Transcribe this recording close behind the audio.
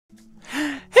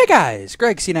Hey guys,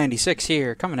 Greg C96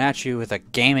 here, coming at you with a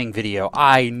gaming video.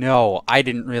 I know, I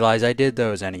didn't realize I did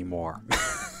those anymore.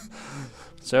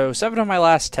 So 7 of my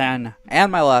last 10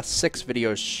 and my last 6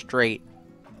 videos straight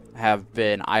have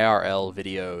been IRL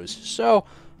videos. So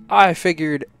I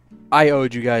figured I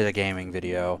owed you guys a gaming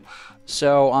video.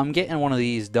 So I'm getting one of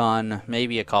these done,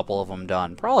 maybe a couple of them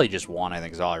done. Probably just one, I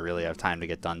think, is all I really have time to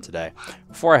get done today.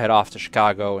 Before I head off to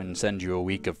Chicago and send you a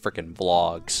week of frickin'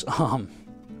 vlogs.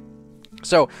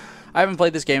 So, I haven't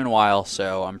played this game in a while,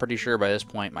 so I'm pretty sure by this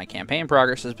point my campaign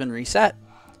progress has been reset.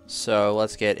 So,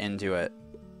 let's get into it.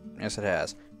 Yes, it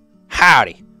has.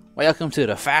 Howdy! Welcome to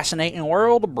the fascinating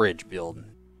world of bridge building.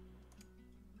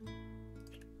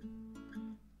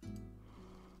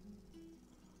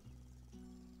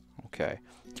 Okay.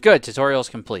 Good, tutorial's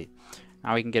complete.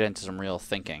 Now we can get into some real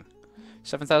thinking.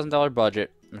 $7,000 budget,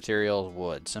 materials,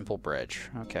 wood, simple bridge.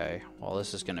 Okay, well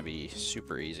this is going to be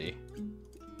super easy.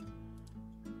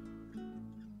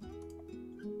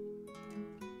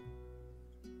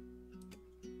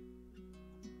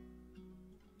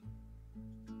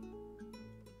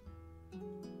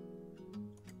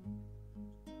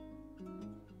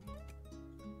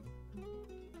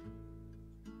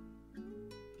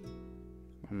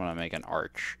 I'm going to make an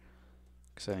arch,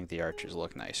 because I think the arches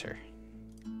look nicer.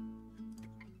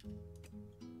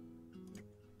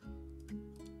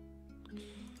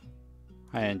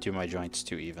 I didn't do my joints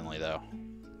too evenly, though.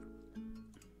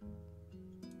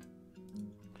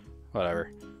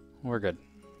 Whatever. We're good.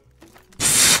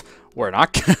 We're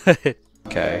not good.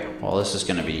 Okay, well this is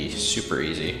going to be super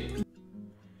easy.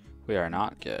 We are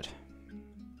not good.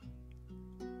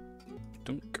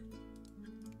 Dunk.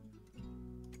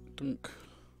 Dunk.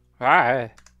 Ah!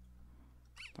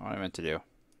 Not what I meant to do.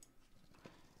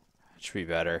 That should be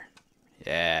better.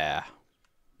 Yeah.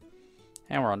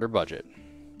 And we're under budget.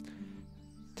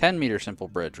 10-meter simple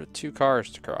bridge with 2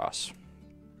 cars to cross.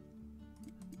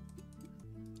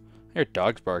 I hear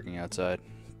dogs barking outside.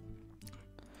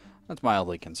 That's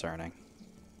mildly concerning.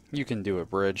 You can do a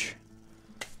bridge.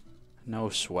 No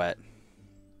sweat.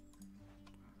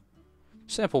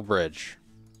 Simple bridge.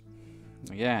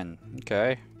 Again,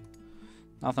 okay.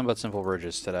 Nothing but simple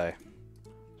bridges today.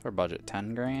 What's our budget?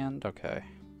 10 grand? Okay.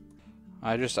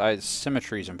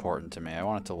 Symmetry is important to me. I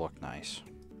want it to look nice.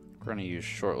 We're going to use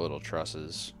short little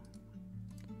trusses.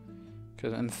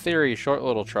 Because in theory, short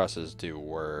little trusses do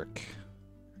work.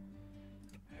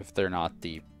 If they're not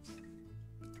the...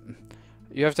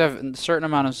 You have to have a certain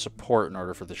amount of support in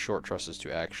order for the short trusses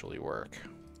to actually work.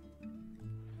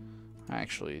 I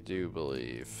actually do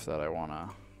believe that I want to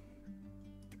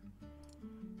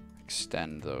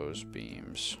extend those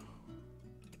beams.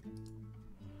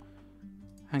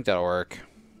 I think that'll work.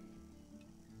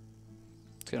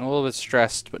 It's getting a little bit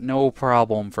stressed, but no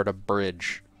problem for the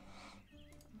bridge.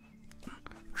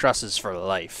 Trusses for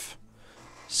life.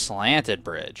 Slanted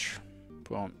bridge.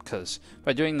 Boom. Because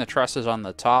by doing the trusses on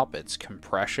the top, it's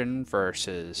compression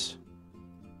versus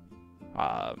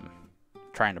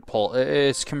trying to pull.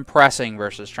 It's compressing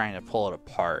versus trying to pull it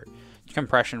apart.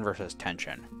 Compression versus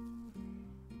tension.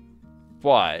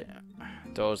 But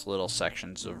those little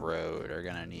sections of road are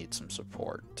going to need some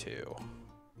support too.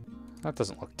 That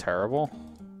doesn't look terrible.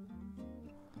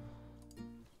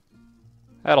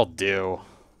 That'll do.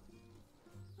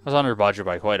 I was under budget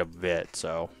by quite a bit,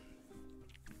 so.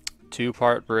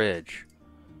 2-part bridge.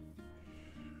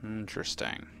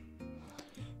 Interesting.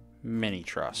 Mini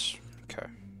truss. Okay.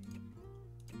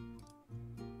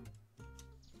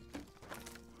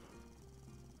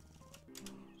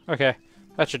 Okay.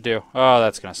 That should do. Oh,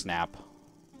 that's gonna snap.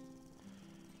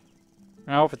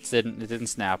 Nope, it didn't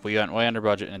snap. We went way under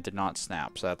budget and it did not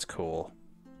snap, so that's cool.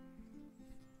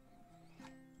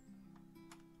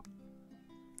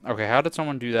 Okay, how did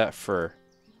someone do that for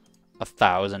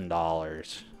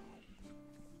 $1,000?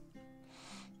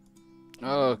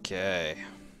 Okay.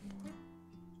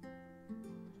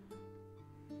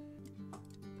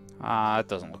 It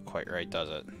doesn't look quite right, does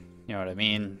it? You know what I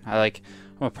mean? I'm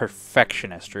a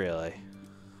perfectionist, really.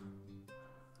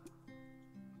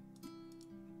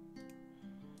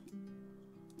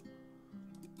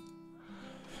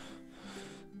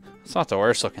 It's not the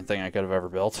worst looking thing I could have ever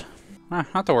built.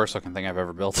 Not the worst looking thing I've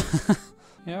ever built.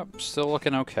 Yep, still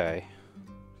looking okay.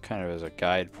 Kind of as a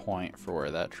guide point for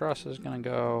where that truss is gonna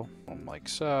go. Like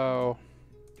so.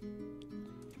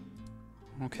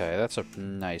 Okay, that's a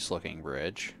nice looking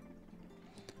bridge.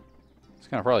 It's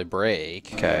gonna probably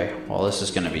break. Okay, well this is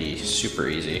gonna be super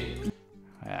easy.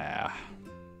 Yeah.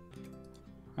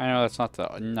 I know that's not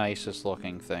the nicest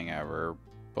looking thing ever,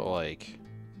 but like,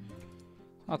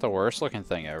 not the worst looking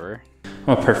thing ever.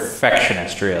 I'm a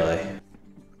perfectionist, really.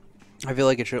 I feel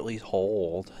like it should at least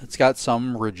hold. It's got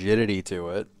some rigidity to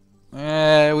it.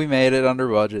 We made it under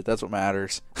budget. That's what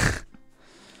matters.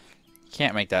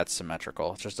 Can't make that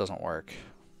symmetrical. It just doesn't work.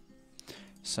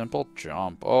 Simple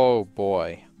jump. Oh,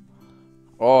 boy.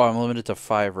 Oh, I'm limited to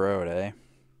 5 road, eh?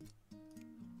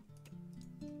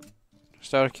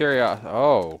 Just out of curiosity.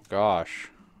 Oh, gosh.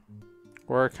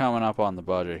 We're coming up on the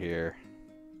budget here.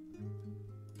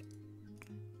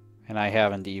 And I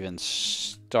haven't even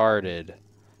started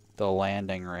the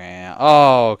landing ramp.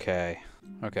 Oh, okay.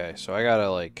 Okay, so I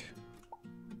gotta, like,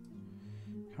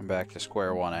 come back to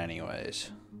square one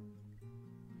anyways.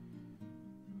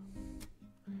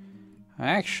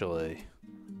 Actually,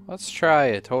 let's try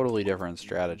a totally different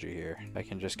strategy here. I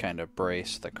can just kind of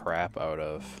brace the crap out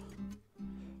of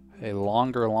a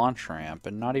longer launch ramp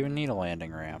and not even need a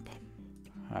landing ramp.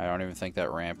 I don't even think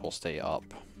that ramp will stay up.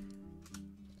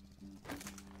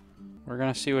 We're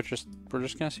gonna see what we're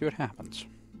just gonna see what happens.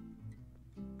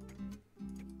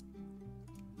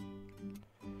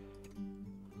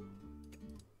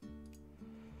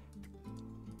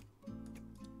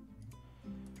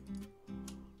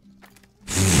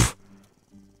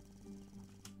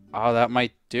 Oh, that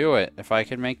might do it. If I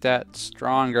could make that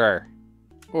stronger.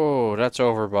 Oh, that's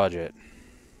over budget.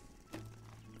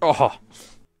 Oh!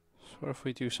 So what if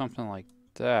we do something like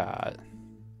that?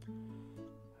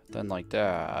 Then like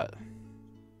that.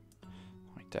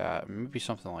 Like that. Maybe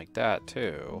something like that,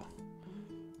 too.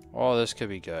 Oh, this could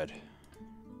be good.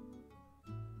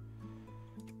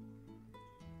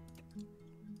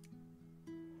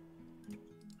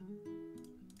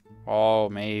 Oh,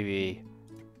 maybe.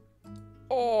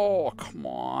 Oh, come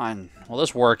on. Will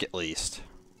this work at least?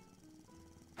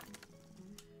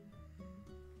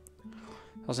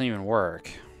 Doesn't even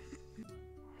work.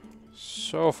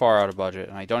 So far out of budget,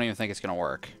 and I don't even think it's gonna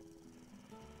work.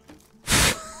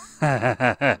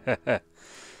 Son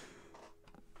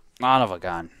of a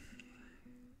gun.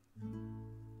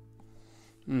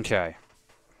 Okay.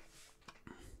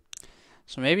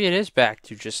 So maybe it is back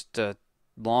to just a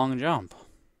long jump.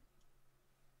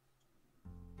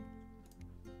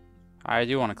 I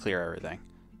do want to clear everything.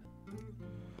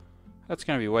 That's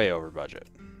going to be way over budget.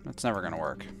 That's never going to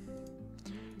work.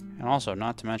 And also,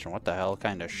 not to mention, what the hell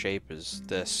kind of shape is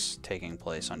this taking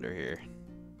place under here?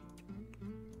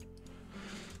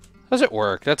 Does it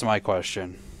work? That's my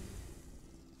question.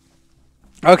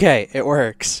 Okay, it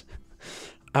works.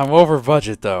 I'm over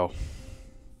budget, though.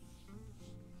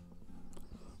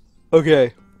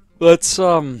 Okay, let's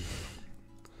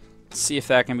see if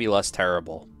that can be less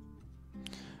terrible.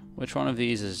 Which one of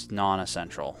these is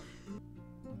non-essential?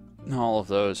 All of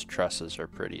those trusses are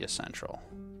pretty essential.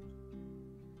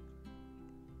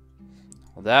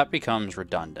 Well, that becomes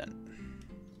redundant.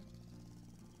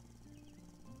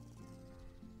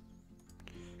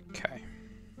 Okay.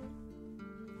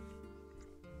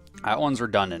 That one's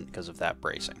redundant because of that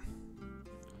bracing.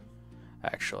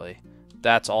 Actually,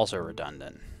 that's also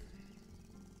redundant.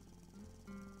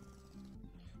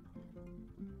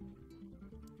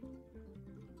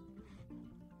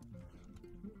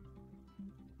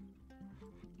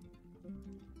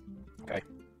 Okay.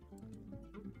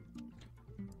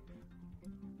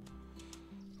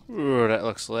 Ooh, that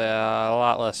looks a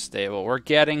lot less stable. We're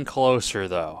getting closer,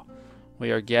 though. We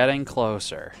are getting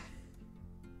closer.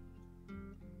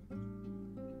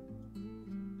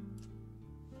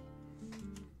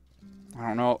 I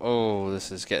don't know. Oh,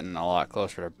 this is getting a lot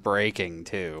closer to breaking,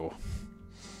 too.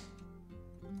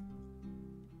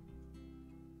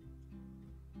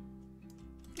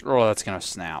 Oh, that's gonna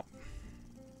snap.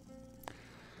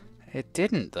 It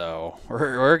didn't, though.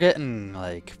 We're getting,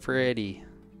 like, pretty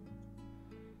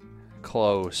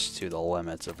close to the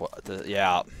limits of what the...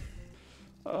 Yeah.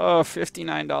 Oh,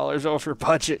 $59 over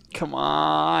budget. Come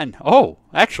on. Oh,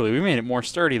 actually, we made it more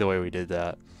sturdy the way we did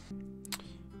that.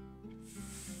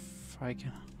 If I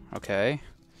can... Okay.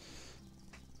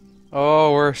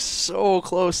 Oh, we're so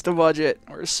close to budget.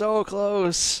 We're so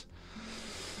close.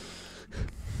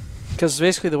 Because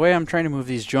basically the way I'm trying to move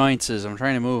these joints is I'm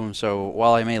trying to move them so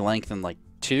while I may lengthen like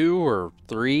 2 or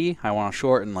 3, I want to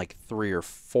shorten like 3 or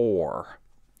 4.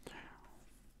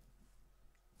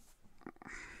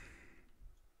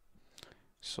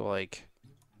 So like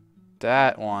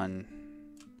that one.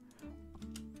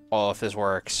 Oh, if this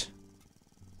works.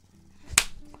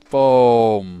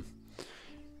 Boom.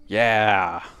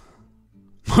 Yeah.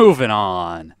 Moving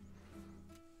on.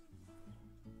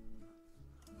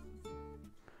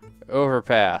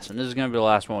 Overpass, and this is going to be the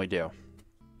last one we do.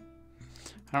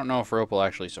 I don't know if rope will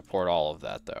actually support all of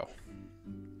that, though.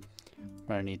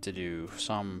 But I need to do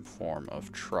some form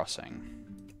of trussing.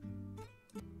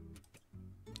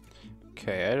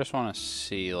 Okay, I just want to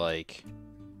see, like,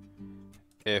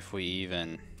 if we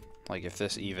even, like, if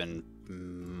this even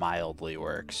mildly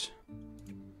works.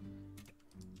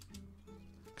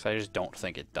 Because I just don't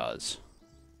think it does.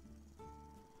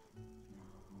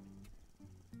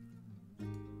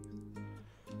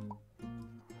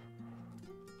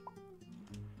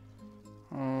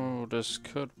 Oh, this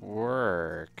could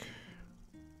work.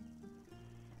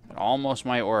 It almost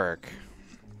might work.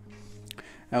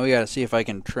 Now we gotta see if I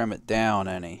can trim it down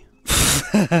any.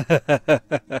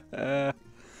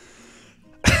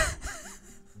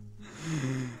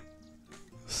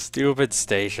 Stupid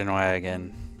station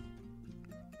wagon.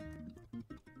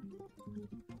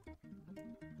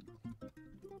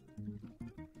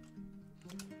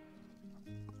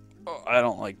 Oh, I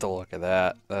don't like the look of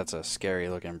that. That's a scary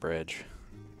looking bridge.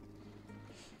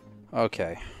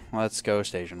 Okay, let's go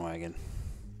station wagon.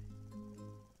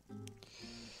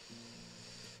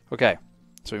 Okay,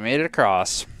 so we made it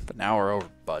across, but now we're over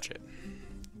budget.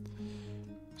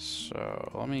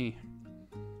 So let me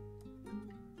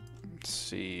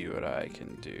see what I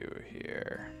can do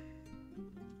here.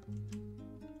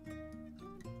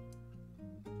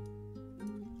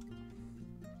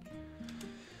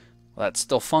 Will that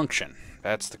still function?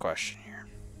 That's the question here.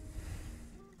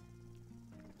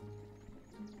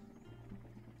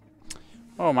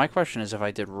 Oh, my question is if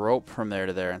I did rope from there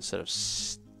to there instead of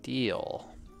steel.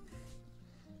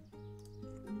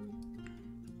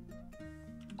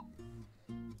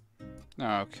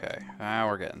 Okay, now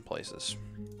we're getting places.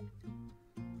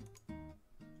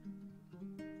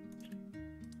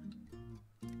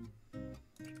 I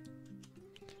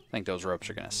think those ropes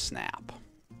are gonna snap.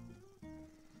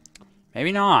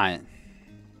 Maybe not.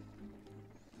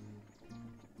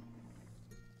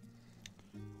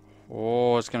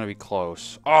 Oh, it's gonna be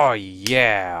close. Oh,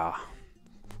 yeah.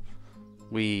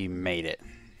 We made it.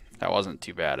 That wasn't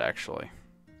too bad, actually.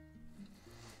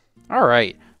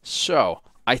 Alright, so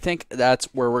I think that's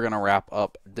where we're going to wrap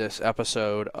up this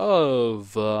episode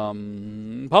of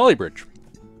PolyBridge.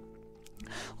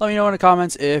 Let me know in the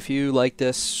comments if you like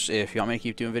this, if you want me to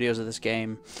keep doing videos of this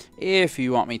game, if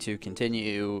you want me to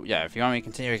continue, if you want me to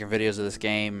continue making videos of this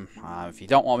game, if you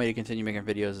don't want me to continue making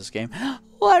videos of this game,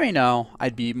 let me know.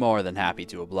 I'd be more than happy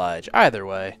to oblige either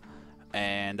way.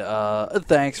 And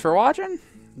thanks for watching.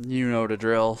 You know the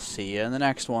drill. See you in the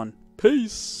next one.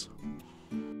 Peace.